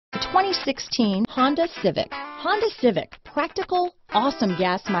2016 Honda Civic. Honda Civic, practical, awesome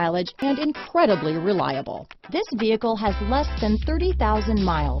gas mileage, and incredibly reliable. This vehicle has less than 30,000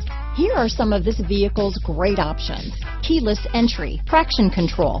 miles. Here are some of this vehicle's great options: keyless entry, traction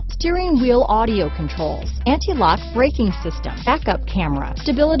control, steering wheel audio controls, anti-lock braking system, backup camera,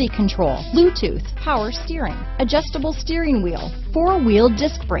 stability control, Bluetooth, power steering, adjustable steering wheel, four-wheel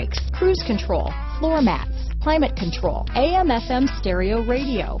disc brakes, cruise control, floor mats, climate control, AM/FM stereo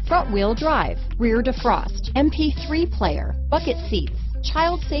radio, front wheel drive, rear defrost, MP3 player, bucket seats,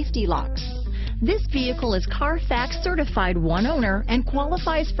 child safety locks. This vehicle is Carfax certified one owner and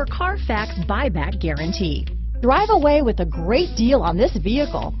qualifies for Carfax buyback guarantee. Drive away with a great deal on this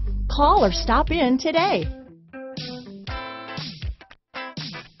vehicle. Call or stop in today.